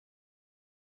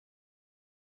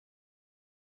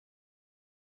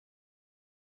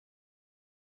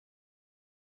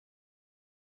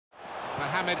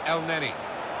Mohamed El Neni.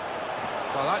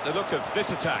 I like the look of this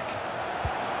attack.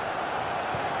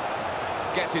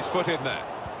 Gets his foot in there.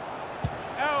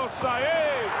 El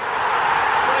Sayed!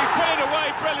 Well, he's put it away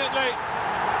brilliantly.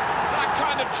 That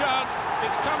kind of chance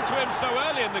has come to him so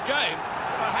early in the game.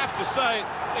 I have to say,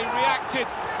 he reacted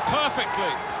perfectly.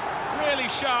 Really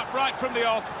sharp right from the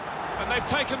off, and they've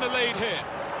taken the lead here.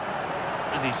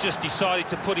 And he's just decided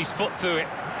to put his foot through it.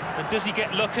 And does he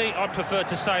get lucky? I'd prefer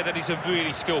to say that he's a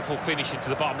really skillful finish into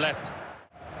the bottom left.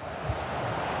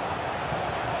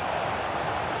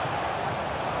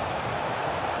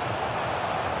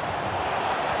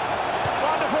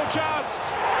 Wonderful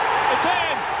chance. It's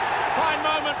in. Fine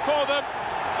moment for them.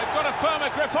 They've got a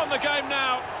firmer grip on the game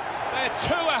now. They're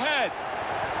 2 ahead.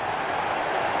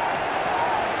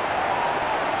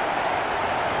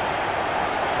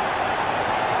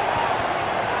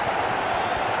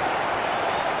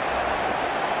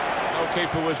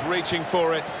 Goalkeeper was reaching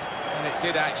for it, and it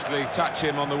did actually touch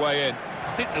him on the way in.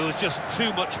 I think there was just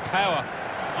too much power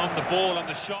on the ball, on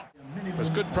the shot. There's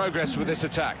good progress with this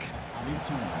attack.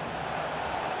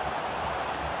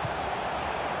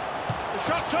 The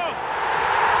shot's on!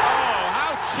 Oh,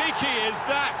 how cheeky is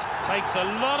that? Takes a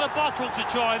lot of bottle to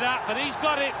try that, but he's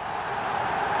got it.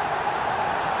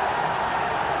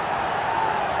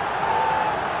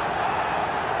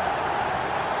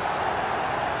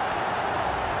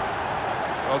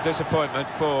 Well, disappointment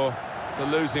for the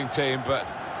losing team, but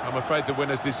I'm afraid the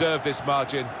winners deserve this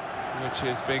margin, which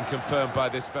is being confirmed by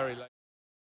this very late.